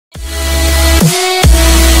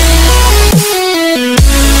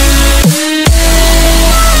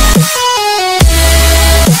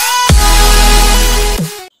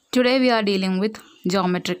are dealing with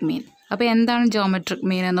geometric mean. അപ്പോൾ എന്താണ് geometric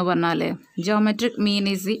mean എന്ന് പറഞ്ഞാൽ geometric mean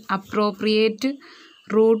is the appropriate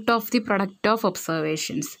root of the product of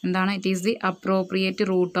observations. എന്താണ്? It is the appropriate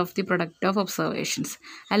root of the product of observations.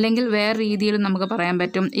 അല്ലെങ്കിൽ വേറെ രീതിയിൽ നമുക്ക് പറയാൻ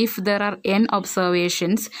പറ്റും, if there are n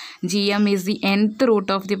observations GM is the nth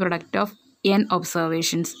root of the product of n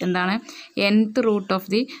observations. എന്താണ്? nth root of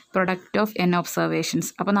the product of n observations.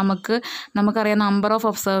 അപ്പോൾ നമുക്കറിയാം number of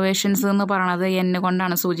observations എന്ന് പറയുന്നത് n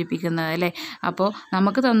കൊണ്ടാണ് സൂചിപ്പിക്കുന്നത് അല്ലേ. അപ്പോൾ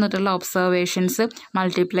നമുക്ക് തന്നിട്ടുള്ള ഒബ്സർവേഷൻസ്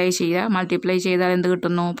മൾട്ടിപ്ലൈ ചെയ്താൽ എന്ത്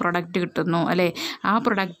കിട്ടുന്നു? പ്രൊഡക്റ്റ് കിട്ടുന്നു അല്ലേ. ആ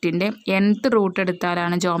പ്രൊഡക്റ്റിൻ്റെ nth റൂട്ട്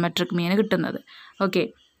എടുത്താലാണ് ജോമെട്രിക് മീൻ കിട്ടുന്നത്. ഓക്കെ,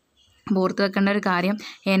 ഓർത്ത് വെക്കേണ്ട ഒരു കാര്യം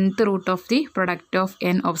nth root of the product of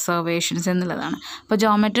n observations എന്നുള്ളതാണ്. അപ്പോൾ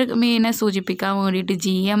ജോമെട്രിക് മീനെ സൂചിപ്പിക്കാൻ വേണ്ടിയിട്ട്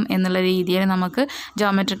GM എന്നുള്ള രീതിയിൽ നമുക്ക്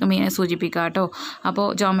ജോമെട്രിക് മീനെ സൂചിപ്പിക്കാം കേട്ടോ. അപ്പോൾ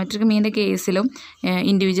ജോമെട്രിക് മീനിൻ്റെ കേസിലും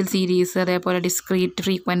ഇൻഡിവിജ്വൽ സീരീസ്, അതേപോലെ discrete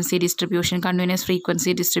frequency distribution, continuous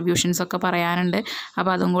frequency distributions ഒക്കെ പറയാനുണ്ട്.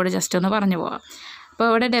 അപ്പോൾ അതും കൂടെ ജസ്റ്റ് ഒന്ന് പറഞ്ഞു പോവാം.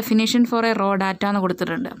 അപ്പോൾ ഇവിടെ definition four A raw data എന്ന്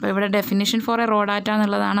കൊടുത്തിട്ടുണ്ട്. അപ്പോൾ ഇവിടെ definition four A raw data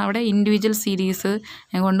എന്നുള്ളതാണ് അവിടെ ഇൻഡിവിജ്വൽ സീരീസ്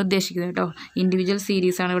കൊണ്ട് ഉദ്ദേശിക്കുന്നത് കേട്ടോ. ഇൻഡിവിജ്വൽ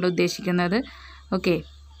സീരീസാണ് ഇവിടെ ഉദ്ദേശിക്കുന്നത്. ഓക്കെ,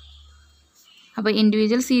 അപ്പോൾ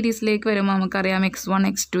ഇൻഡിവിജ്വൽ സീരീസിലേക്ക് വരുമ്പോൾ നമുക്കറിയാം x1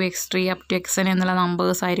 x2 x3 up to xn എന്നുള്ള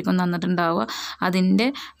നമ്പേഴ്സ് ആയിരിക്കും തന്നിട്ടുണ്ടാവുക. അതിൻ്റെ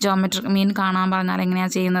ജോമെട്രിക് മീൻ കാണാൻ പറഞ്ഞാൽ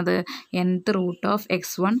എങ്ങനെയാണ് ചെയ്യുന്നത്? nth root of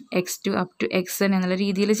x1 x2 up to xn എന്നുള്ള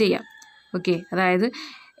രീതിയിൽ ചെയ്യാം. ഓക്കെ, അതായത്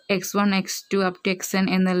x1 x2 up to xn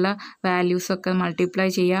എന്നുള്ള വാല്യൂസൊക്കെ മൾട്ടിപ്ലൈ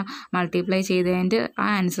ചെയ്തതിൻ്റെ ആ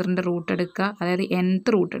ആൻസറിൻ്റെ റൂട്ട് എടുക്കുക, അതായത്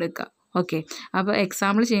nth റൂട്ട് എടുക്കുക. ഓക്കെ, അപ്പോൾ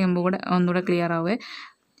എക്സാമ്പിൾ ചെയ്യുമ്പോൾ കൂടെ ഒന്നുകൂടെ ക്ലിയർ ആവുക.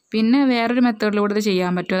 പിന്നെ വേറൊരു മെത്തേഡിലൂടെ ഇത്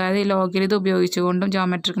ചെയ്യാൻ പറ്റും, അതായത് ഈ ലോഗരിതം ഉപയോഗിച്ചുകൊണ്ടും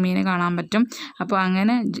ജോമെട്രിക് മീൻ കാണാൻ പറ്റും. അപ്പോൾ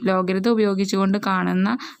അങ്ങനെ ലോഗരിതം ഉപയോഗിച്ചുകൊണ്ട് കാണുന്ന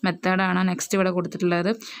മെത്തേഡാണ് നെക്സ്റ്റ് ഇവിടെ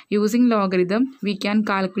കൊടുത്തിട്ടുള്ളത്. Using logarithm we can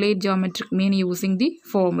calculate geometric mean using the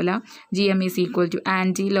formula GM is equal to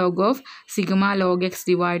anti log of sigma log x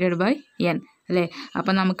divided by n അല്ലേ.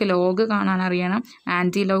 അപ്പോൾ നമുക്ക് ലോഗ് കാണാൻ അറിയണം,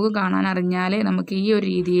 ആൻറ്റി ലോഗ് കാണാൻ അറിഞ്ഞാൽ നമുക്ക് ഈ ഒരു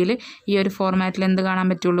രീതിയിൽ ഈ ഒരു ഫോർമാറ്റിൽ എന്ത് കാണാൻ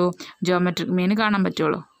പറ്റുള്ളൂ? ജോമെട്രിക് മീൻ കാണാൻ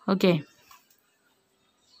പറ്റുള്ളൂ. ഓക്കെ,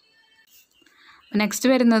 നെക്സ്റ്റ്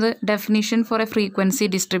വരുന്നത് definition four A frequency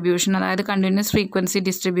distribution. അതായത് കണ്ടിന്യൂസ് ഫ്രീക്വൻസി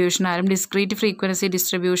ഡിസ്ട്രിബ്യൂഷൻ ആയാലും ഡിസ്ക്രീറ്റ് ഫ്രീക്വൻസി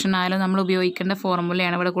ഡിസ്ട്രിബ്യൂഷൻ ആയാലും നമ്മൾ ഉപയോഗിക്കേണ്ട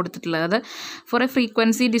ഫോർമുലയാണ് ഇവിടെ കൊടുത്തിട്ടുള്ളത്. Four A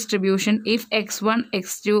frequency distribution if x1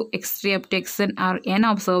 x2 x3 up to xn R n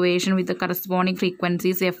observation with corresponding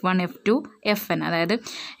frequencies f1 f2 fn. അതായത്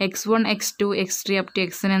x1 x2 x3 up to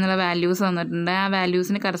xn എന്നുള്ള values തന്നിട്ടുണ്ട്. ആ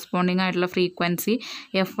വാല്യൂസിന് കറസ്പോണ്ടിങ് ആയിട്ടുള്ള frequency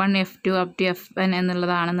f1 f2 up to fn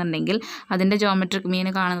എന്നുള്ളതാണെന്നുണ്ടെങ്കിൽ അതിൻ്റെ geometric mean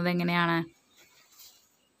കാണുന്നത് എങ്ങനെയാണ്?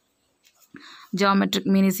 Geometric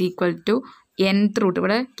mean is equal to nth root,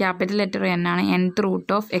 ഇവിടെ capital letter n ആണ്, nth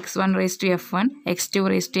root of x1 raise to f1 x2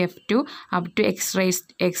 raise to f2 up to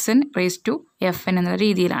xn raise to fn എന്നുള്ള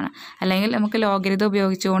രീതിയിലാണ്. അല്ലെങ്കിൽ നമുക്ക് logarithm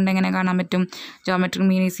ഉപയോഗിച്ചുകൊണ്ട് എങ്ങനെ കാണാൻ പറ്റും? Geometric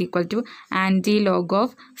mean is equal to anti log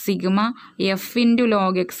of sigma f into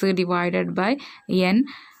log x divided by n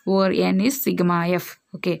where n is sigma f.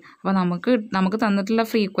 Okay, അപ്പോൾ നമുക്ക് തന്നിട്ടുള്ള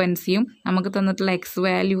ഫ്രീക്വൻസിയും നമുക്ക് തന്നിട്ടുള്ള x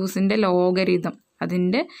വാല്യൂസിൻ്റെ ലോഗരിതം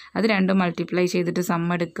അത് രണ്ടും മൾട്ടിപ്ലൈ ചെയ്തിട്ട് സം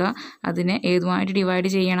എടുക്കുക, അതിനെ ഏതുമായിട്ട് ഡിവൈഡ്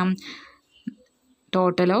ചെയ്യണം?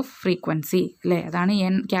 ടോട്ടൽ ഓഫ് ഫ്രീക്വൻസി അല്ലേ. അതാണ്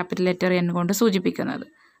ക്യാപിറ്റൽ ലെറ്റർ n കൊണ്ട് സൂചിപ്പിക്കുന്നത്.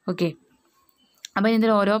 ഓക്കെ, അപ്പോൾ ഇതിൽ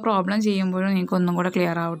ഓരോ പ്രോബ്ലം ചെയ്യുമ്പോഴും നിങ്ങൾക്ക് ഒന്നും കൂടെ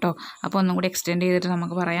ക്ലിയർ ആവും കേട്ടോ. അപ്പോൾ ഒന്നും കൂടി എക്സ്റ്റെൻഡ് ചെയ്തിട്ട്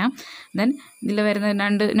നമുക്ക് പറയാം. ദെൻ ഇതിൽ വരുന്ന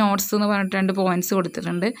 2 നോട്ട്സ് എന്ന് പറഞ്ഞിട്ട് 2 പോയിൻറ്റ്സ്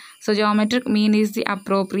കൊടുത്തിട്ടുണ്ട്. So geometric mean is the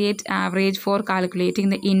appropriate average four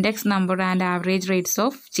calculating the index number and average rates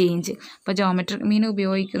of change. അപ്പോൾ ജോമെട്രിക് മീൻ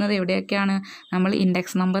ഉപയോഗിക്കുന്നത് എവിടെയൊക്കെയാണ്? നമ്മൾ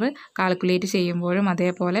ഇൻഡെക്സ് നമ്പർ കാൽക്കുലേറ്റ് ചെയ്യുമ്പോഴും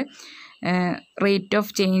അതേപോലെ rate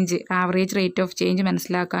of change, average rate of change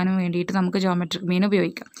മനസ്സിലാക്കാനും വേണ്ടിയിട്ട് നമുക്ക് ജോമെട്രിക് മീൻ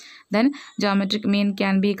ഉപയോഗിക്കാം. Then geometric mean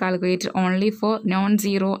can be calculated only four non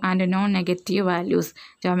zero and non negative values.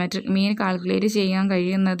 Geometric mean calculate ചെയ്യാൻ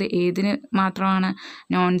കഴിയുന്നത് ഏതിന് മാത്രമാണ്?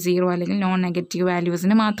 നോൺ സീറോ അല്ലെങ്കിൽ നോൺ നെഗറ്റീവ്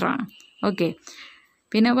വാല്യൂസിന് മാത്രമാണ്. ഓക്കെ,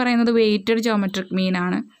 പിന്നെ പറയുന്നത് വെയ്റ്റഡ് ജോമെട്രിക് മീൻ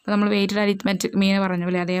ആണ്. അപ്പോൾ നമ്മൾ വെയ്റ്റഡ് അരിത്മെറ്റിക് മീൻ പറഞ്ഞ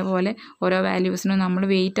പോലെ അതേപോലെ ഓരോ വാല്യൂസിനും നമ്മൾ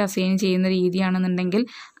വെയ്റ്റ് അസൈൻ ചെയ്യുന്ന രീതിയാണെന്നുണ്ടെങ്കിൽ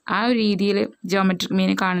ആ ഒരു രീതിയിൽ ജോമെട്രിക് മീൻ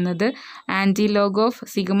കാണുന്നത് anti log of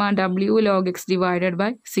sigma w log x divided by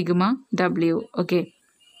sigma w. Okay,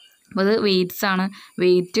 അപ്പോൾ അത് വെയ്റ്റ്സ് ആണ്.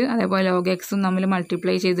 വെയ്റ്റ് അതേപോലെ ലോഗ് എക്സും നമ്മൾ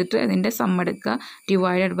മൾട്ടിപ്ലൈ ചെയ്തിട്ട് അതിൻ്റെ സം എടുക്കുക,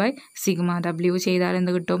 ഡിവൈഡഡ് ബൈ സിഗ്മ w ചെയ്താൽ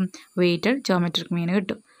എന്ത് കിട്ടും? വെയ്റ്റഡ് ജോമെട്രിക് മീൻ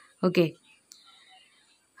കിട്ടും. ഓക്കെ,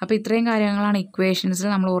 അപ്പോൾ ഇത്രയും കാര്യങ്ങളാണ് ഇക്വേഷൻസിൽ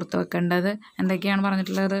നമ്മൾ ഓർത്ത് വെക്കേണ്ടത്. എന്തൊക്കെയാണ്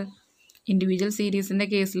പറഞ്ഞിട്ടുള്ളത്? ഇൻഡിവിജ്വൽ സീരീസിൻ്റെ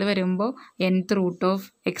കേസിൽ വരുമ്പോൾ nth root of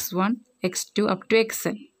x1 x2 up to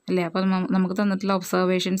xn അല്ലേ. അപ്പോൾ നമുക്ക് തന്നിട്ടുള്ള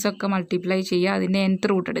ഒബ്സർവേഷൻസ് ഒക്കെ മൾട്ടിപ്ലൈ ചെയ്യുക, അതിൻ്റെ nth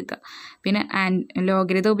റൂട്ട് എടുക്കുക. പിന്നെ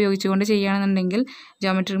ലോഗരിതം ഉപയോഗിച്ചുകൊണ്ട് ചെയ്യുകയാണെന്നുണ്ടെങ്കിൽ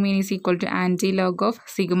geometric mean is equal to anti log of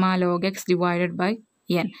sigma log x divided by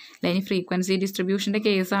n. ഇനി ഫ്രീക്വൻസി ഡിസ്ട്രിബ്യൂഷൻ്റെ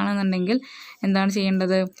കേസാണെന്നുണ്ടെങ്കിൽ എന്താണ്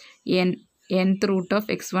ചെയ്യേണ്ടത്? nth root of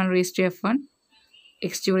x1 raise to f1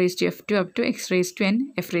 x2 raise to f2 up to x raise to n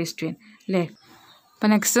f raise to n അല്ലേ?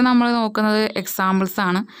 അപ്പോൾ next നമ്മൾ നോക്കുന്നത് examples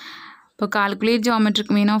ആണ്. ഇപ്പോൾ calculate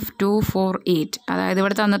geometric mean of 2, 4, 8. അതായത്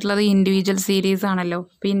ഇവിടെ തന്നിട്ടുള്ളത് ഇൻഡിവിജ്വൽ സീരീസ് ആണല്ലോ.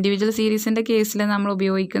 അപ്പോൾ ഇൻഡിവിജ്വൽ സീരീസിൻ്റെ കേസിൽ നമ്മൾ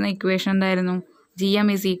ഉപയോഗിക്കുന്ന ഇക്വേഷൻ എന്തായിരുന്നു? gm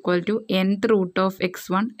is equal to nth root of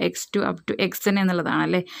x1 x2 up to xn എന്നുള്ളതാണ്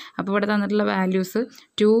അല്ലേ. അപ്പോൾ ഇവിടെ തന്നിട്ടുള്ള വാല്യൂസ്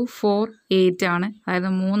 2, 4, 8 ആണ്. അതായത്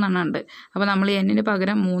 3 എണ്ണം ഉണ്ട്. അപ്പോൾ നമ്മൾ എന്നിന്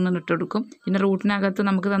പകരം 3 ഇട്ട് കൊടുക്കും. പിന്നെ റൂട്ടിനകത്ത്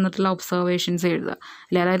നമുക്ക് തന്നിട്ടുള്ള ഒബ്സർവേഷൻസ് എഴുതുക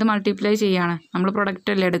അല്ലേ. അതായത് മൾട്ടിപ്ലൈ ചെയ്യാണ്, നമ്മൾ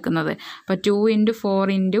പ്രൊഡക്റ്റ് അല്ലേ എടുക്കുന്നത്. അപ്പോൾ 2 ×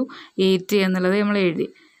 4 × 8 എന്നുള്ളത് നമ്മൾ എഴുതി.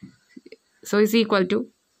 സോ ഈസ് ഈക്വൽ ടു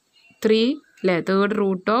 3 അല്ലേ. തേർഡ്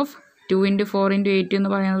റൂട്ട് ഓഫ് 2 × 4 × 8 എന്ന്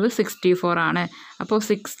പറയുന്നത് 64 ആണ്. അപ്പോൾ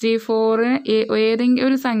 64 ഏതെങ്കിലും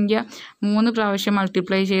ഒരു സംഖ്യ 3 പ്രാവശ്യം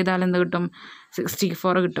മൾട്ടിപ്ലൈ ചെയ്താൽ എന്ത് കിട്ടും?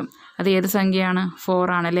 64 കിട്ടും. അത് ഏത് സംഖ്യയാണ്?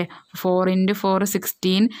 4 ആണല്ലേ. 4 × 4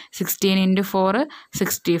 16, 16 × 4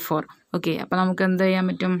 64. ഓക്കെ, അപ്പോൾ നമുക്ക് എന്ത് ചെയ്യാൻ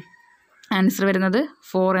പറ്റും? ആൻസർ വരുന്നത്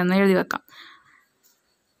 4 എന്ന് എഴുതി വെക്കാം.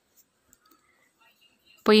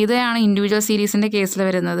 അപ്പോൾ ഇതാണ് ഇൻഡിവിജ്വൽ സീരീസിൻ്റെ കേസിൽ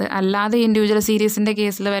വരുന്നത്. അല്ലാതെ ഇൻഡിവിജ്വൽ സീരീസിൻ്റെ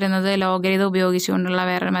കേസിൽ വരുന്നത് ലോഗരിതം ഉപയോഗിച്ചുകൊണ്ടുള്ള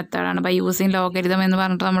വേറൊരു മെത്തേഡാണ്. ബൈ യൂസിങ് ലോഗരിതം എന്ന്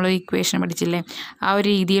പറഞ്ഞിട്ട് നമ്മൾ ഇക്വേഷൻ പഠിച്ചില്ലേ, ആ ഒരു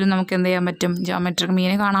രീതിയിൽ നമുക്ക് എന്ത് ചെയ്യാൻ പറ്റും? ജോമെട്രിക്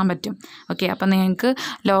മീൻ കാണാൻ പറ്റും. ഓക്കെ, അപ്പോൾ നിങ്ങൾക്ക്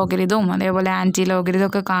ലോഗരിതവും അതേപോലെ ആൻറ്റി ലോഗരിതം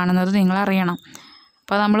ഒക്കെ കാണുന്നത് നിങ്ങൾ അറിയണം.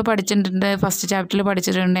 അപ്പോൾ നമ്മൾ പഠിച്ചിട്ടുണ്ട്, ഫസ്റ്റ് ചാപ്റ്ററിൽ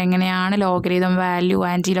പഠിച്ചിട്ടുണ്ട് എങ്ങനെയാണ് logarithm value,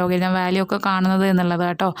 anti logarithm value ഒക്കെ കാണുന്നത് എന്നുള്ളത്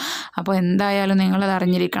കേട്ടോ. അപ്പോൾ എന്തായാലും നിങ്ങളത്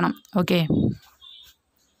അറിഞ്ഞിരിക്കണം. ഓക്കെ,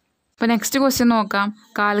 അപ്പോൾ നെക്സ്റ്റ് ക്വസ്റ്റ്യൻ നോക്കാം.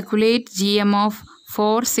 കാൽക്കുലേറ്റ് GM ഓഫ്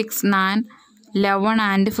 4, 6, 9, 11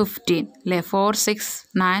 and 15 അല്ലേ. 4, 6,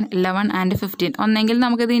 9, 11 and 15. ഒന്നെങ്കിൽ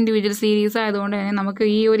നമുക്കിത് ഇൻഡിവിജ്വൽ സീരീസ് ആയതുകൊണ്ട് തന്നെ നമുക്ക്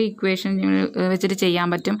ഈ ഒരു ഇക്വേഷൻ വെച്ചിട്ട് ചെയ്യാൻ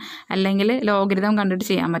പറ്റും, അല്ലെങ്കിൽ ലോഗരിതം കണ്ടിട്ട്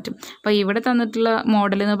ചെയ്യാൻ പറ്റും. അപ്പോൾ ഇവിടെ തന്നിട്ടുള്ള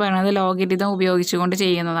മോഡൽ എന്ന് പറയുന്നത് ലോഗരിതം ഉപയോഗിച്ചുകൊണ്ട്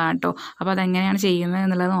ചെയ്യുന്നതാണ് കേട്ടോ. അപ്പോൾ അതെങ്ങനെയാണ് ചെയ്യുന്നത്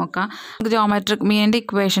എന്നുള്ളത് നോക്കാം. നമുക്ക് ജോമെട്രിക് മീനിൻ്റെ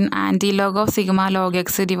equation anti log of sigma log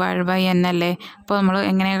X divide by n അല്ലേ. അപ്പോൾ നമ്മൾ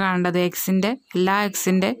എങ്ങനെയാണ് കാണേണ്ടത്? എല്ലാ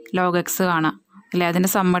എക്സിൻ്റെ ലോഗ് എക്സ് കാണാം അല്ലേ. അതിൻ്റെ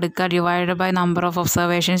സം എടുക്കുക, divide by number of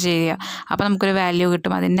observations ചെയ്യുക. അപ്പോൾ നമുക്കൊരു വാല്യൂ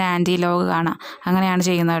കിട്ടും, അതിൻ്റെ ആൻറ്റി ലോഗ് കാണാം. അങ്ങനെയാണ്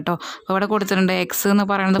ചെയ്യുന്നത് കേട്ടോ. അപ്പോൾ ഇവിടെ കൊടുത്തിട്ടുണ്ട് എക്സ് എന്ന്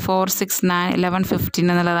പറയുന്നത് 4, 6, 9, 11, 15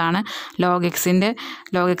 എന്നുള്ളതാണ് ലോഗ് എക്സിൻ്റെ.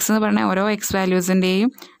 ലോഗ് എക്സ് എന്ന് പറഞ്ഞാൽ ഓരോ എക്സ്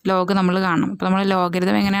വാല്യൂസിൻ്റെയും ലോഗ് നമ്മൾ കാണണം. അപ്പോൾ നമ്മൾ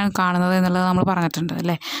ലോഗരിതം എങ്ങനെയാണ് കാണുന്നത് എന്നുള്ളത് നമ്മൾ പറഞ്ഞിട്ടുണ്ട്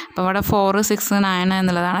അല്ലേ. അപ്പോൾ ഇവിടെ 4, 6, 9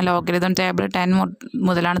 എന്നുള്ളതാണ് ലോഗരിതം ടേബിൾ 10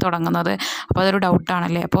 മുതലാണ് തുടങ്ങുന്നത്. അപ്പോൾ അതൊരു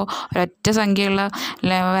ഡൗട്ടാണല്ലേ. അപ്പോൾ ഒരൊറ്റ സംഖ്യയുള്ള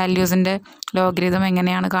വാല്യൂസിൻ്റെ ലോഗരിതം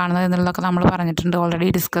എങ്ങനെയാണ് കാണുന്നത് എന്നുള്ളതൊക്കെ നമ്മൾ പറഞ്ഞിട്ടുണ്ട്, ഓൾറെഡി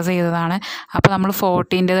ഡിസ്കസ് ചെയ്തതാണ്. അപ്പോൾ നമ്മൾ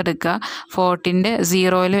 40ൻ്റെ എടുക്കുക, 40ൻ്റെ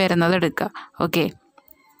 0യിൽ വരുന്നത് എടുക്കുക. ഓക്കെ,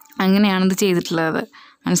 അങ്ങനെയാണ് ഇത് ചെയ്തിട്ടുള്ളത്,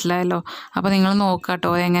 മനസ്സിലായല്ലോ. അപ്പോൾ നിങ്ങൾ നോക്കുക കേട്ടോ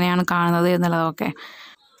എങ്ങനെയാണ് കാണുന്നത് എന്നുള്ളതൊക്കെ.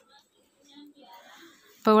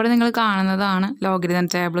 അപ്പോൾ ഇവിടെ നിങ്ങൾ കാണുന്നതാണ് ലോഗരിതം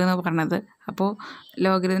ടേബിൾ എന്ന് പറയുന്നത്. അപ്പോൾ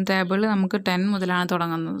ലോഗരിതം ടേബിളിൽ നമുക്ക് 10 മുതലാണ്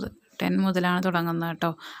തുടങ്ങുന്നത്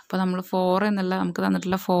കേട്ടോ. അപ്പോൾ നമ്മൾ 4 എന്നുള്ള നമുക്ക്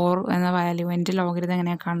തന്നിട്ടുള്ള 4 എന്ന വാല്യൂവിൻ്റെ ലോഗരിതം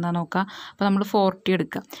എങ്ങനെയാണ് കാണുന്നത് നോക്കുക. അപ്പോൾ നമ്മൾ 40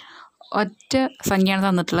 എടുക്കുക. ഒറ്റ സംഖ്യയാണ്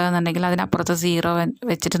തന്നിട്ടുള്ളതെന്നുണ്ടെങ്കിൽ അതിനപ്പുറത്ത് 0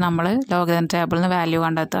 വെച്ചിട്ട് നമ്മൾ ലോഗരിതം ടേബിളിൽ നിന്ന് വാല്യൂ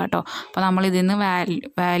കണ്ടെത്തുക കേട്ടോ. അപ്പോൾ നമ്മൾ ഇതിൽ നിന്ന്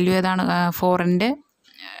വാല്യൂ ഏതാണ്? 4ൻ്റെ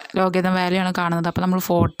ലോഗരിതം വാല്യൂ ആണ് കാണുന്നത്. അപ്പോൾ നമ്മൾ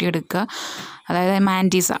 40 എടുക്കുക, അതായത്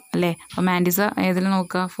മാൻറ്റീസ അല്ലേ. അപ്പോൾ മാൻറ്റീസ ഏതിൽ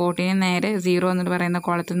നോക്കുക? 40ന് നേരെ 0 എന്ന് പറയുന്ന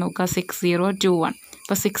കോളത്തിൽ നോക്കുക, 6021.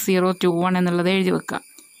 അപ്പോൾ 6021 എന്നുള്ളത് എഴുതി വെക്കുക.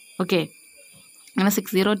 ഓക്കെ, അങ്ങനെ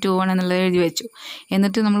 6021 എന്നുള്ളത് എഴുതി വെച്ചു.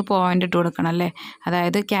 എന്നിട്ട് നമ്മൾ പോയിൻ്റ് ഇട്ട് കൊടുക്കണം അല്ലേ.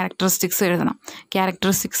 അതായത് ക്യാരക്ടറിസ്റ്റിക്സ് എഴുതണം.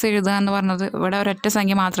 ക്യാരക്ടറിസ്റ്റിക്സ് എഴുതുക എന്ന് പറഞ്ഞത് ഇവിടെ ഒരൊറ്റ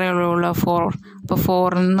സംഖ്യ മാത്രമേ ഉള്ളൂ 4. അപ്പോൾ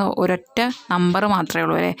 4 നിന്ന് ഒരൊറ്റ നമ്പർ മാത്രമേ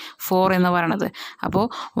ഉള്ളൂ അല്ലേ 4 എന്ന് പറയണത്. അപ്പോൾ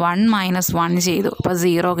 1 - 1 ചെയ്തു, അപ്പോൾ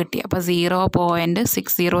 0 കിട്ടി. അപ്പോൾ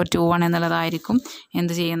 0.6021 എന്നുള്ളതായിരിക്കും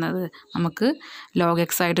എന്ത് ചെയ്യുന്നത്? നമുക്ക് ലോഗ്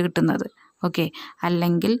എക്സ് ആയിട്ട് കിട്ടുന്നത്. ഓക്കെ,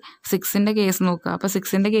 അല്ലെങ്കിൽ 6ൻ്റെ കേസ് നോക്കുക. അപ്പോൾ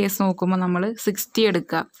 6ൻ്റെ കേസ് നോക്കുമ്പോൾ നമ്മൾ 60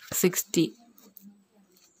 എടുക്കുക. 60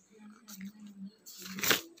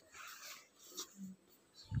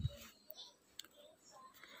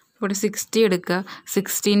 ഇവിടെ 60 എടുക്കുക.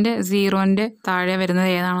 60ൻ്റെ 0ൻ്റെ താഴെ വരുന്നത്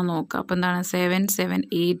ഏതാണോ നോക്കുക. അപ്പോൾ എന്താണ്?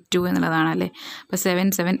 7782 എന്നുള്ളതാണല്ലേ. അപ്പോൾ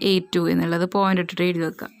 7782 എന്നുള്ളത് പോയിൻ്റ് ഇട്ടിട്ട് എഴുതി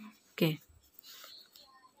വെക്കുക. Okay,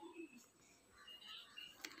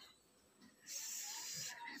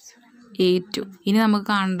 A2. ഇനി നമുക്ക്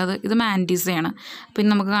കാണേണ്ടത് ഇത് മാൻറ്റീസയാണ്. പിന്നെ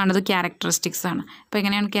നമുക്ക് കാണേണ്ടത് ക്യാരക്ടറിസ്റ്റിക്സ് ആണ്. അപ്പോൾ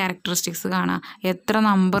എങ്ങനെയാണ് ക്യാരക്ടറിസ്റ്റിക്സ് കാണുക? എത്ര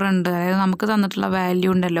നമ്പർ ഉണ്ട്, അതായത് നമുക്ക് തന്നിട്ടുള്ള വാല്യൂ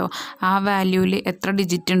ഉണ്ടല്ലോ, ആ വാല്യൂവിൽ എത്ര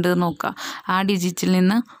ഡിജിറ്റ് ഉണ്ട് നോക്കുക. ആ ഡിജിറ്റിൽ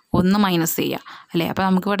നിന്ന് 1 മൈനസ് ചെയ്യുക അല്ലേ. അപ്പോൾ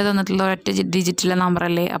നമുക്ക് ഇവിടെ തന്നിട്ടുള്ള ഒരൊറ്റ ഡിജിറ്റിലെ നമ്പർ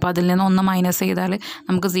അല്ലേ. അപ്പോൾ അതിൽ നിന്ന് 1 മൈനസ് ചെയ്താൽ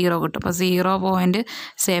നമുക്ക് 0 കിട്ടും. അപ്പോൾ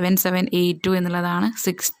 0.7782 എന്നുള്ളതാണ്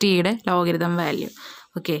 60യുടെ ലോഗരിതം വാല്യൂ.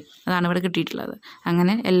 ഓക്കെ, അതാണ് ഇവിടെ കിട്ടിയിട്ടുള്ളത്.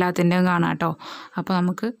 അങ്ങനെ എല്ലാത്തിൻ്റെയും കാണാം കേട്ടോ. അപ്പോൾ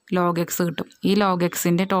നമുക്ക് log x കിട്ടും. ഈ log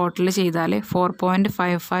xൻ്റെ ടോട്ടൽ ചെയ്താൽ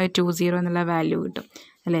 4.5520 എന്നുള്ള വാല്യൂ കിട്ടും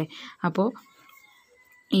അല്ലേ. അപ്പോൾ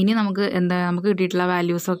ഇനി നമുക്ക് കിട്ടിയിട്ടുള്ള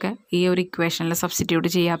വാല്യൂസൊക്കെ ഈ ഒരു ഇക്വേഷനിൽ സബ്സ്റ്റിറ്റ്യൂട്ട്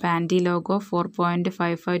ചെയ്യുക. അപ്പോൾ anti log of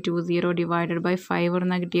 4.5520 divided by 5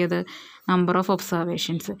 എന്നാണ് കിട്ടിയത് നമ്പർ ഓഫ്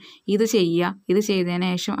ഒബ്സർവേഷൻസ്. ഇത് ചെയ്യുക. ഇത് ചെയ്തതിന്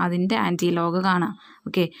ശേഷം അതിൻ്റെ ആൻറ്റി ലോഗ് കാണാം.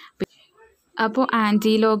 ഓക്കെ, അപ്പോൾ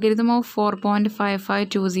ആൻറ്റി ലോഗരിതം ഓഫ്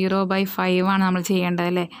 4.5520 ബൈ 5 ആണ് നമ്മൾ ചെയ്യേണ്ടത്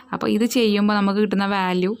അല്ലേ. അപ്പോൾ ഇത് ചെയ്യുമ്പോൾ നമുക്ക് കിട്ടുന്ന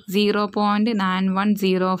വാല്യൂ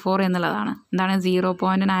 0.9104 എന്നുള്ളതാണ്. എന്താണ്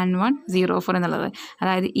 0.9104 എന്നുള്ളത്?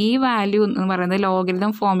 അതായത് ഈ വാല്യൂ എന്ന് പറയുന്നത്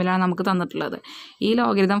ലോഗരിതം ഫോമിലാണ് നമുക്ക് തന്നിട്ടുള്ളത്. ഈ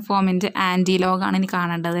ലോഗരിതം ഫോമിൻ്റെ ആൻറ്റി ലോഗാണ് ഇനി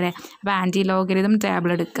കാണേണ്ടത് അല്ലേ. അപ്പോൾ ആൻറ്റി ലോഗരിതം ടേബിൾ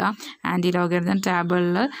എടുക്കുക. ആൻറ്റി ലോഗരിതം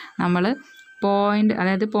ടേബിളിൽ നമ്മൾ പോയിൻ്റ്,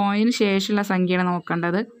 അതായത് പോയിൻറ്റിന് ശേഷമുള്ള സംഖ്യയാണ്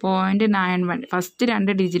നോക്കേണ്ടത്. 0.91 ഫസ്റ്റ്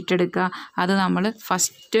 2 ഡിജിറ്റ് എടുക്കുക. അത് നമ്മൾ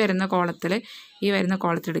ഫസ്റ്റ് വരുന്ന കോളത്തിൽ, ഈ വരുന്ന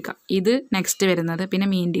കോളത്തിൽ എടുക്കുക. ഇത് നെക്സ്റ്റ് വരുന്നത്, പിന്നെ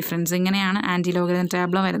മീൻ ഡിഫറൻസ്. ഇങ്ങനെയാണ് ആൻറ്റി ലോഗരിതം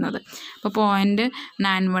ടേബിൾ വരുന്നത്. അപ്പോൾ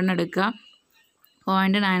 0.91 എടുക്കുക.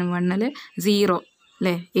 0.91ൽ 0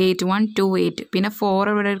 അല്ലേ, 8128. പിന്നെ 4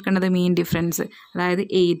 ഇവിടെ എടുക്കേണ്ടത് മീൻ ഡിഫറൻസ്, അതായത്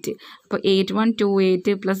 8. അപ്പോൾ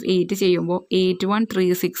 8128 പ്ലസ് 8 ചെയ്യുമ്പോൾ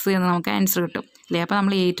 8136 എന്ന് നമുക്ക് ആൻസർ കിട്ടും അല്ലേ. അപ്പോൾ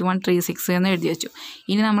നമ്മൾ 8136 എന്ന് എഴുതി വെച്ചു.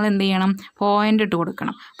 ഇനി നമ്മൾ എന്ത് ചെയ്യണം? പോയിൻ്റ് ഇട്ട്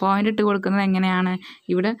കൊടുക്കണം. പോയിൻ്റ് ഇട്ട് കൊടുക്കുന്നത് എങ്ങനെയാണ്?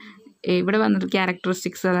 ഇവിടെ വന്നിട്ട്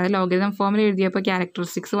ക്യാരക്ടറിസ്റ്റിക്സ്, അതായത് ലോഗരിതം ഫോമിൽ എഴുതിയപ്പോൾ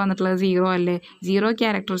ക്യാരക്ടറിസ്റ്റിക്സ് വന്നിട്ടുള്ളത് 0 അല്ലേ. 0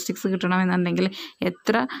 ക്യാരക്ടറിസ്റ്റിക്സ് കിട്ടണമെന്നുണ്ടെങ്കിൽ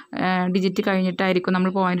എത്ര ഡിജിറ്റ് കഴിഞ്ഞിട്ടായിരിക്കും നമ്മൾ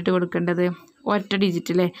പോയിൻ്റ് ഇട്ട് കൊടുക്കേണ്ടത്? ഒറ്റ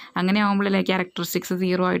ഡിജിറ്റ് അല്ലേ. അങ്ങനെ ആകുമ്പോഴല്ലേ ക്യാരക്ടറിസ്റ്റിക്സ്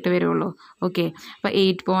 0 ആയിട്ട് വരുള്ളൂ. ഓക്കെ, അപ്പോൾ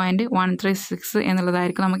 8.136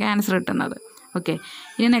 എന്നുള്ളതായിരിക്കും നമുക്ക് ആൻസർ കിട്ടുന്നത്. ഓക്കെ,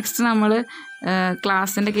 ഇനി നെക്സ്റ്റ് നമ്മൾ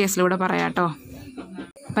ക്ലാസ്സിൻ്റെ കേസിലൂടെ പറയാം കേട്ടോ.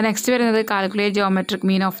 അപ്പോൾ നെക്സ്റ്റ് വരുന്നത് calculate geometric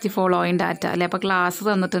mean of the following data അല്ലേ. അപ്പോൾ ക്ലാസ്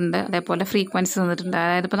തന്നിട്ടുണ്ട്, അതേപോലെ ഫ്രീക്വൻസി തന്നിട്ടുണ്ട്.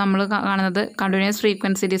 അതായത് ഇപ്പോൾ നമ്മൾ കാണുന്നത് കണ്ടിന്യൂസ്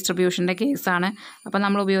ഫ്രീക്വൻസി ഡിസ്ട്രിബ്യൂഷൻ്റെ കേസാണ്. അപ്പോൾ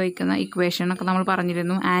നമ്മൾ ഉപയോഗിക്കുന്ന ഇക്വേഷനൊക്കെ നമ്മൾ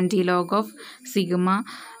പറഞ്ഞിരുന്നു. Anti log of sigma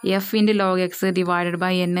F into log X divided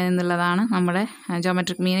by N എന്നുള്ളതാണ് നമ്മുടെ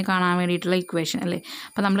ജിയോമെട്രിക് മീൻ കാണാൻ വേണ്ടിയിട്ടുള്ള ഇക്വേഷൻ അല്ലേ.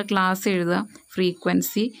 അപ്പോൾ നമ്മൾ ക്ലാസ് എഴുതുക,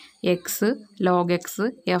 frequency X log X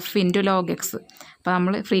F into log X. അപ്പോൾ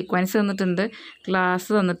നമ്മൾ ഫ്രീക്വൻസി തന്നിട്ടുണ്ട്, ക്ലാസ്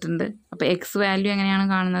തന്നിട്ടുണ്ട്. അപ്പോൾ എക്സ് വാല്യൂ എങ്ങനെയാണ്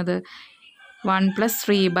കാണുന്നത്?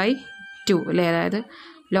 1+3/2 അല്ലേ. അതായത്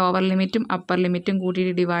ലോവർ ലിമിറ്റും അപ്പർ ലിമിറ്റും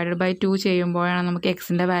കൂട്ടിയിട്ട് ഡിവൈഡഡ് ബൈ 2 ചെയ്യുമ്പോഴാണ് നമുക്ക്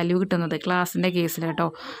എക്സിൻ്റെ വാല്യൂ കിട്ടുന്നത് ക്ലാസിൻ്റെ കേസിൽ കേട്ടോ.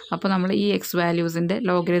 അപ്പോൾ നമ്മൾ ഈ എക്സ് വാല്യൂസിൻ്റെ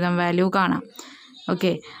ലോഗരിതം വാല്യൂ കാണാം.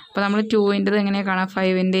 ഓക്കെ, അപ്പോൾ നമ്മൾ 2ൻ്റെത് എങ്ങനെയാണ് കാണാം?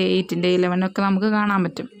 5ൻ്റെ 8ൻ്റെ 11 ഒക്കെ നമുക്ക് കാണാൻ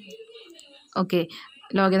പറ്റും. ഓക്കെ,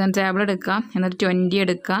 ലോഗരിതം ടേബിൾ എടുക്കുക, എന്നിട്ട് 20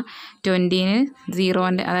 എടുക്കുക. 20ന്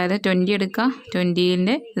 0ൻ്റെ, അതായത് 20 എടുക്കുക,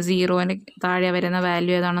 20ൻ്റെ 0ൻ്റെ താഴെ വരുന്ന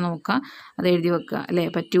വാല്യൂ ഏതാണെന്ന് നോക്കുക, അത് എഴുതി വെക്കുക അല്ലേ.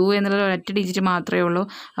 അപ്പോൾ 2 എന്നുള്ളത് ഒരൊറ്റ ഡിജിറ്റ് മാത്രമേ ഉള്ളൂ.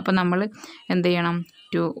 അപ്പോൾ നമ്മൾ എന്ത് ചെയ്യണം?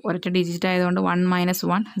 2 ഒരൊറ്റ ഡിജിറ്റ് ആയതുകൊണ്ട് 1 -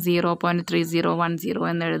 1 0.3010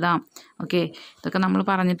 എന്ന് എഴുതാം. ഓക്കെ, ഇതൊക്കെ നമ്മൾ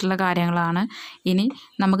പറഞ്ഞിട്ടുള്ള കാര്യങ്ങളാണ്. ഇനി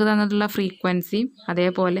നമുക്ക് തന്നിട്ടുള്ള ഫ്രീക്വൻസിയും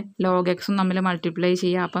അതേപോലെ ലോഗ് എക്സും തമ്മിൽ മൾട്ടിപ്ലൈ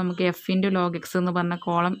ചെയ്യുക. അപ്പോൾ നമുക്ക് എഫ് ഇൻറ്റു ലോഗ് എക്സ് എന്ന് പറഞ്ഞ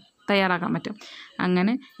കോളം തയ്യാറാക്കാൻ പറ്റും.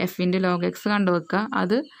 അങ്ങനെ എഫ് ഇൻറ്റു ലോഗ് എക്സ് കണ്ടുവെക്കുക,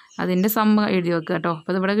 അതിൻ്റെ സമ്മ എഴുതി വെക്കുക കേട്ടോ.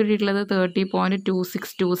 അപ്പോൾ ഇവിടെ കിട്ടിയിട്ടുള്ളത്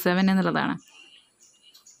 30.2627 എന്നുള്ളതാണ്.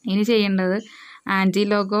 ഇനി ചെയ്യേണ്ടത് anti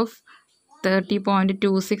log of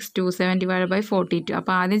 30.2627 divide by 42.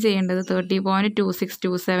 അപ്പോൾ ആദ്യം ചെയ്യേണ്ടത്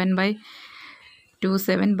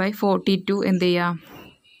 30.2627/42 എന്ത്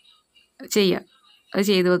ചെയ്യുക, അത്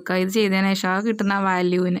ചെയ്ത് വെക്കുക. ഇത് ചെയ്തതിന് ശേഷം ആ കിട്ടുന്ന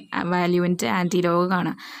വാല്യൂവിൻ്റെ ആൻറ്റി ലോഗ്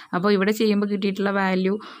കാണുക. അപ്പോൾ ഇവിടെ ചെയ്യുമ്പോൾ കിട്ടിയിട്ടുള്ള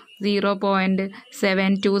വാല്യൂ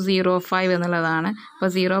 0.7205 എന്നുള്ളതാണ്. അപ്പോൾ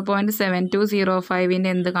 0.7205ൻ്റെ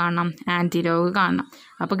എന്ത് കാണണം? ആൻറ്റി ലോഗ് കാണണം.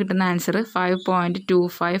 അപ്പോൾ കിട്ടുന്ന ആൻസർ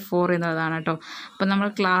 5.254 എന്നുള്ളതാണ് കേട്ടോ. അപ്പോൾ നമ്മൾ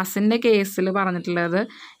ക്ലാസ്സിൻ്റെ കേസിൽ പറഞ്ഞിട്ടുള്ളത്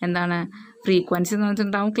എന്താണ്? ഫ്രീക്വൻസി എന്ന്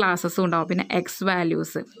വെച്ചിട്ടുണ്ടാവും, ക്ലാസ്സസും ഉണ്ടാവും. പിന്നെ എക്സ്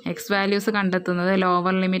വാല്യൂസ് കണ്ടെത്തുന്നത്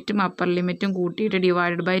ലോവർ ലിമിറ്റും അപ്പർ ലിമിറ്റും കൂട്ടിയിട്ട്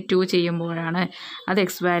ഡിവൈഡഡ് ബൈ 2 ചെയ്യുമ്പോഴാണ്. അത്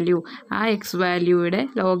എക്സ് വാല്യൂ. ആ എക്സ് വാല്യൂയുടെ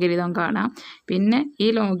ലോഗരിതം കാണാം. പിന്നെ ഈ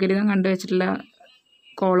ലോഗരിതം കണ്ടുവച്ചിട്ടുള്ള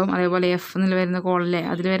കോളും അതേപോലെ എഫ് എന്നിൽ വരുന്ന കോളിലെ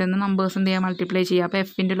അതിൽ വരുന്ന നമ്പേഴ്സ് എന്ത് ചെയ്യുക? മൾട്ടിപ്ലൈ ചെയ്യുക. അപ്പോൾ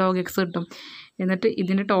എഫ് ഇൻറ്റു ലോഗ് എക്സ് കിട്ടും. എന്നിട്ട്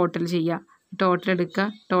ഇതിൻ്റെ ടോട്ടൽ ചെയ്യുക. ടോട്ടൽ എടുക്കുക,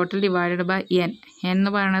 ടോട്ടൽ ഡിവൈഡഡ് ബൈ എൻ എന്ന്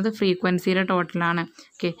പറയുന്നത് ഫ്രീക്വൻസിയുടെ ടോട്ടലാണ്.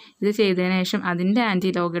 ഓക്കെ, ഇത് ചെയ്തതിന് ശേഷം അതിൻ്റെ ആൻറ്റി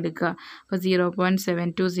ലോഗ് എടുക്കുക. അപ്പോൾ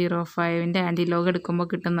 0.7205ൻ്റെ ആൻറ്റി ലോഗ് എടുക്കുമ്പോൾ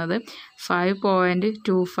കിട്ടുന്നത്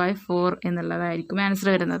 5.254 എന്നുള്ളതായിരിക്കും ആൻസർ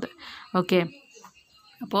വരുന്നത്. ഓക്കെ,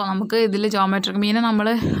 അപ്പോൾ നമുക്ക് ഇതിൽ ജോമെട്രിക് മീൻ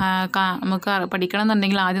നമുക്ക് പഠിക്കണം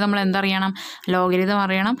എന്നുണ്ടെങ്കിൽ ആദ്യം നമ്മൾ എന്തറിയണം? ലോഗരിതം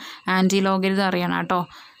അറിയണം, ആൻറ്റി ലോഗരിതം അറിയണം കേട്ടോ.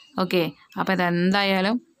 ഓക്കെ, അപ്പോൾ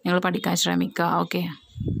ഇതെന്തായാലും നിങ്ങൾ പഠിക്കാൻ ശ്രമിക്കുക. ഓക്കെ,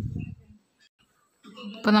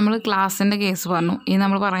 ഇപ്പോൾ നമ്മൾ ക്ലാസ്സിൻ്റെ കേസ് പറഞ്ഞു. ഇനി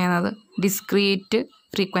നമ്മൾ പറയുന്നത് ഡിസ്ക്രീറ്റ്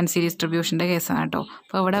ഫ്രീക്വൻസി ഡിസ്ട്രിബ്യൂഷൻ്റെ കേസാണ് കേട്ടോ.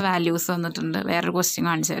 അപ്പോൾ ഇവിടെ വാല്യൂസ് വന്നിട്ടുണ്ട്. വേറൊരു ക്വസ്റ്റ്യൻ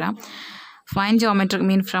കാണിച്ചു തരാം. Find geometric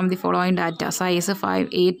mean from the following data. Size 5,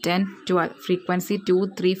 8, 10, 12. Frequency 2,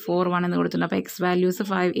 3, 4, 1 എന്ന് കൊടുത്തിട്ടുണ്ട്. അപ്പോൾ എക്സ് വാല്യൂസ്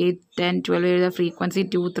 5, 8, 10, 12 എഴുതുക. ഫ്രീക്വൻസി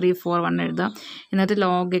 2, 3, 4, 1 എഴുതുക. എന്നിട്ട്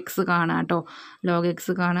ലോഗ് എക്സ് കാണാം കേട്ടോ. ലോഗ്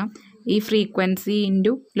എക്സ് കാണാം. ഈ ഫ്രീക്വൻസി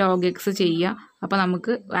ഇൻറ്റു ലോഗ് എക്സ് ചെയ്യുക. അപ്പോൾ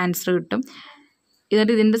നമുക്ക് ആൻസർ കിട്ടും.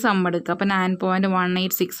 എന്നിട്ട് ഇതിൻ്റെ സം എടുക്കുക. അപ്പോൾ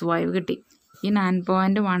 9.1865 കിട്ടി. ഈ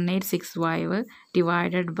 9.1865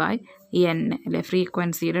 ഡിവൈഡഡ് ബൈ എൻ അല്ലേ,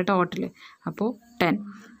 ഫ്രീക്വൻസിയുടെ ടോട്ടൽ. അപ്പോൾ 10.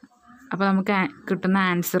 അപ്പോൾ നമുക്ക് കിട്ടുന്ന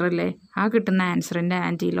ആൻസർ അല്ലേ, ആ കിട്ടുന്ന ആൻസറിൻ്റെ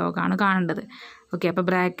ആൻറ്റി ലോഗാണ് കാണേണ്ടത്. ഓക്കെ, അപ്പോൾ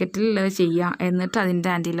ബ്രാക്കറ്റിൽ ഉള്ളത് ചെയ്യുക, എന്നിട്ട് അതിൻ്റെ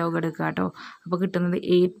ആൻറ്റി ലോഗ് എടുക്കുക കേട്ടോ. അപ്പോൾ കിട്ടുന്നത്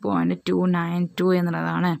 8.292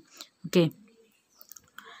 എന്നുള്ളതാണ്. ഓക്കെ,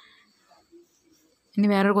 ഇനി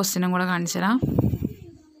വേറൊരു ക്വസ്റ്റ്യനും കൂടെ കാണിച്ചു തരാം.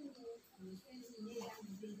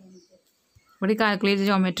 ഇവിടെ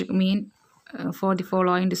calculate geometric mean for the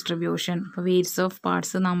following distribution. ഇപ്പോൾ weights of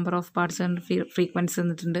parts, number of parts, frequency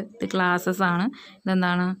തന്നിട്ടുണ്ട്. ഇത് ക്ലാസ്സസ് ആണ്.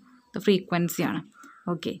 ഇതെന്താണ്? ഇത് ഫ്രീക്വൻസിയാണ്.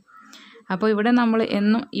 ഓക്കെ, അപ്പോൾ ഇവിടെ നമ്മൾ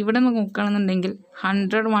എന്നും ഇവിടെ നോക്കുകയാണെന്നുണ്ടെങ്കിൽ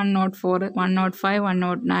 100, 104, 105,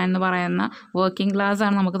 109 എന്ന് പറയുന്ന വർക്കിംഗ് ക്ലാസ്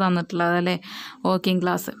ആണ് നമുക്ക് തന്നിട്ടുള്ളത് അല്ലേ, വർക്കിംഗ്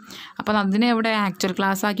ക്ലാസ്. അപ്പോൾ അതിനെ ഇവിടെ ആക്ച്വൽ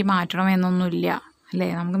ക്ലാസ് ആക്കി മാറ്റണം എന്നൊന്നുമില്ല അല്ലേ.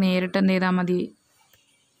 നമുക്ക് നേരിട്ട് എന്ത് ചെയ്താൽ മതി,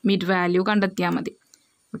 മിഡ് വാല്യൂ കണ്ടെത്തിയാൽ മതി.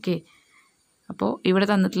 ഓക്കെ, അപ്പോൾ ഇവിടെ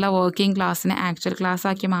തന്നിട്ടുള്ള വർക്കിംഗ് ക്ലാസ്സിനെ ആക്ച്വൽ ക്ലാസ്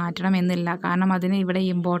ആക്കി മാറ്റണം എന്നില്ല, കാരണം അതിന് ഇവിടെ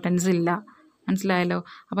ഇമ്പോർട്ടൻസ് ഇല്ല. മനസ്സിലായല്ലോ.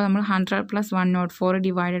 അപ്പോൾ നമ്മൾ 100 + 104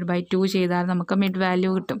 ഡിവൈഡഡ് ബൈ 2 ചെയ്താൽ നമുക്ക് മിഡ് വാല്യൂ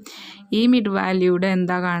കിട്ടും. ഈ മിഡ് വാല്യൂയുടെ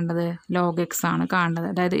എന്താ കാണേണ്ടത്? ലോഗ് എക്സ് ആണ് കാണേണ്ടത്.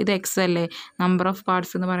 അതായത് ഇത് എക്സ് അല്ലേ, നമ്പർ ഓഫ്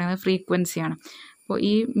പാർട്സ് എന്ന് പറയുന്നത് ഫ്രീക്വൻസിയാണ്. അപ്പോൾ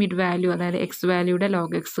ഈ മിഡ് വാല്യൂ അതായത് എക്സ് വാല്യൂയുടെ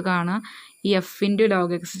ലോഗ് എക്സ് കാണുക. ഈ എഫ് ഇൻറ്റു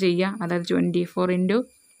ലോഗ് എക്സ് ചെയ്യുക, അതായത് 24 into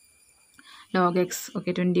log X. Okay,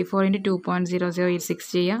 24 into 2.0086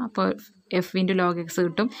 ചെയ്യുക. അപ്പോൾ എഫ് ഇൻറ്റു ലോഗ് എക്സ്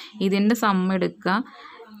കിട്ടും. ഇതിൻ്റെ സം എടുക്കുക.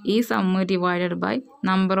 ഈ sum divided by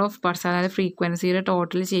number of parts അതായത് ഫ്രീക്വൻസിയുടെ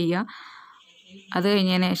ടോട്ടൽ ചെയ്യുക. അത്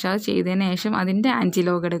കഴിഞ്ഞതിന് ശേഷം, അത് ചെയ്തതിന് ശേഷം അതിൻ്റെ ആൻറ്റി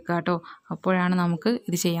ലോഗ് എടുക്കുക കേട്ടോ. അപ്പോഴാണ് നമുക്ക്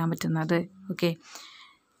ഇത് ചെയ്യാൻ പറ്റുന്നത്. ഓക്കെ,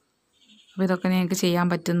 അപ്പോൾ ഇതൊക്കെ നിങ്ങൾക്ക് ചെയ്യാൻ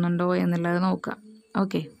പറ്റുന്നുണ്ടോ എന്നുള്ളത് നോക്കുക.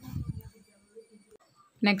 Okay,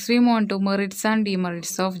 next we Mon to merits and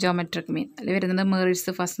demerits of geometric mean. അതിൽ വരുന്നത്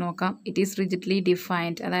മെറിറ്റ്സ് ഫസ്റ്റ് നോക്കാം. ഇറ്റ് ഈസ് റിജിഡ്ലി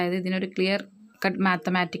ഡിഫൈൻഡ്, അതായത് ഇതിനൊരു ക്ലിയർ കട്ട്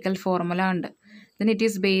മാത്തമാറ്റിക്കൽ ഫോർമുല ഉണ്ട്. Then it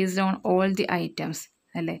is based on all the items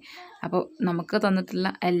അല്ലേ. അപ്പോൾ നമുക്ക് തന്നിട്ടുള്ള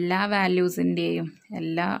എല്ലാ വാല്യൂസിൻ്റെയും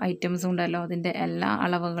എല്ലാ ഐറ്റംസും ഉണ്ടല്ലോ, അതിൻ്റെ എല്ലാ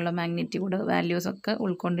അളവുകളും മാഗ്നിറ്റ്യൂഡ് വാല്യൂസൊക്കെ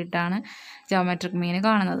ഉൾക്കൊണ്ടിട്ടാണ് ജോമെട്രിക് മീൻ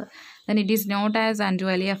കാണുന്നത്. Then it is not as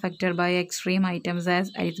ആൻറ്റുവലി affected by extreme items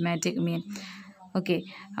as arithmetic mean. Okay,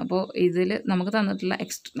 അപ്പോൾ ഇതിൽ നമുക്ക് തന്നിട്ടുള്ള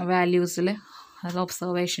വാല്യൂസിൽ, അതായത്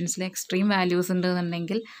ഒബ്സർവേഷൻസിൽ എക്സ്ട്രീം വാല്യൂസ്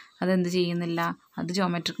ഉണ്ടെന്നുണ്ടെങ്കിൽ അതെന്ത് ചെയ്യുന്നില്ല, അത്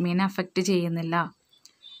ജോമെട്രിക് മീനെ അഫക്റ്റ് ചെയ്യുന്നില്ല.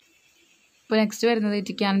 ഇപ്പോൾ നെക്സ്റ്റ് വരുന്നത്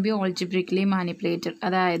it can be algebraically manipulated,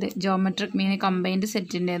 അതായത് geometric mean combined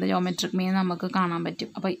സെറ്റിൻ്റേത് geometric mean നമുക്ക് കാണാൻ പറ്റും.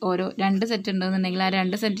 അപ്പോൾ ഓരോ 2 സെറ്റ് ഉണ്ടെന്നുണ്ടെങ്കിൽ ആ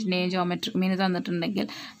 2 സെറ്റിൻ്റെയും ജോമെട്രിക് മീൻ തന്നിട്ടുണ്ടെങ്കിൽ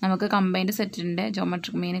നമുക്ക് കമ്പൈൻഡ് സെറ്റിൻ്റെ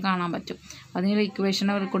ജോമെട്രിക് മീൻ കാണാൻ പറ്റും. അതിനുള്ള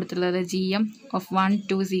ഇക്വേഷൻ അവർ കൊടുത്തിട്ടുള്ളത് GM of 1,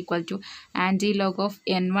 2 is equal to anti log of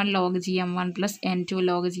N1 log GM1 plus N2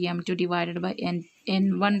 log GM2 divided by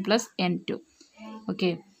N1 plus N2.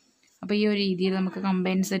 Okay, അപ്പോൾ ഈ ഒരു രീതിയിൽ നമുക്ക്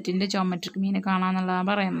കമ്പൈൻഡ് സെറ്റിൻ്റെ ജോമെട്രിക് മീൻ കാണാമെന്നുള്ളതാണ്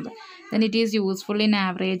പറയുന്നത്. Then it is useful in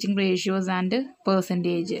averaging ratios and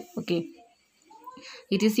percentage. Okay,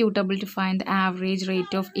 it is suitable to find average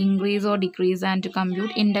rate of increase or decrease and to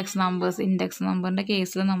compute index numbers. Index നമ്പറിൻ്റെ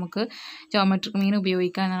കേസിൽ നമുക്ക് ജോമെട്രിക് മീൻ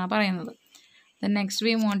ഉപയോഗിക്കാം എന്നാണ് പറയുന്നത്. Then next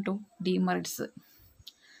we want to demerits.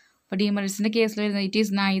 അപ്പോൾ ഡിമെറിറ്റ്സിൻ്റെ കേസിൽ വരുന്നത് it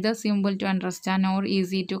is neither simple to understand or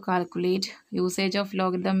easy to calculate. Usage of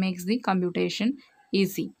logarithm makes the computation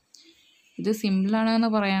easy. ഇത് സിമ്പിളാണെന്ന്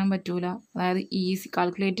പറയാൻ പറ്റില്ല, അതായത്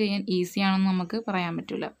കാൽക്കുലേറ്റ് ചെയ്യാൻ ഈസി ആണെന്ന് നമുക്ക് പറയാൻ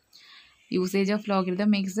പറ്റില്ല. Usage of logarithm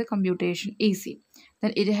makes the computation easy.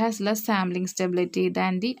 Then it has less sampling stability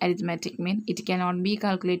than the arithmetic mean. It cannot be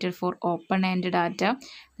calculated for open-ended data.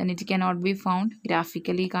 Then it cannot be found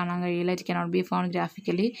graphically. It cannot be found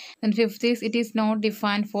graphically. Then fifth is it is not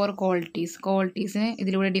defined for qualities. Qualities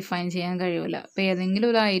ഇതിലൂടെ define ചെയ്യാൻ കഴിയില്ല. അപ്പോൾ ഏതെങ്കിലും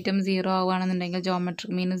ഒരു item 0 ആവുകയാണെന്നുണ്ടെങ്കിൽ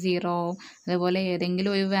geometric mean 0 ആവും. അതുപോലെ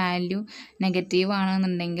ഏതെങ്കിലും ഒരു വാല്യൂ നെഗറ്റീവ്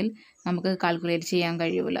ആണെന്നുണ്ടെങ്കിൽ നമുക്ക് കാൽക്കുലേറ്റ് ചെയ്യാൻ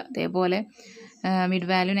കഴിയില്ല. അതേപോലെ മിഡ്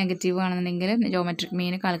വാല്യൂ നെഗറ്റീവ് ആണെന്നുണ്ടെങ്കിൽ ജോമെട്രിക്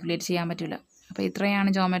മീൻ കാൽക്കുലേറ്റ് ചെയ്യാൻ പറ്റില്ല. അപ്പോൾ ഇത്രയാണ്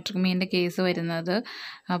ജോമെട്രിക് മീനിൻ്റെ കേസ് വരുന്നത്.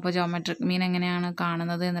 അപ്പോൾ ജോമെട്രിക് മീൻ എങ്ങനെയാണ്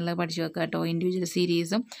കാണുന്നത് എന്നുള്ളത് പഠിച്ചു വെക്കുക കേട്ടോ. ഇൻഡിവിജ്വൽ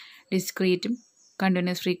സീരീസും ഡിസ്ക്രീറ്റും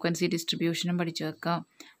കണ്ടിന്യൂസ് ഫ്രീക്വൻസി ഡിസ്ട്രിബ്യൂഷനും പഠിച്ചു വെക്കുക.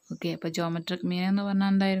 ഓക്കെ, അപ്പോൾ ജോമെട്രിക് മീൻ എന്ന്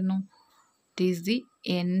പറഞ്ഞാൽ എന്തായിരുന്നു? It is the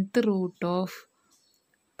nth root of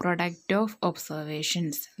product of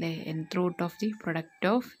observations അല്ലേ. nth root of the product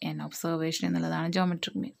of n observation എന്നുള്ളതാണ്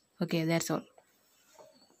geometric mean. Okay, that's all.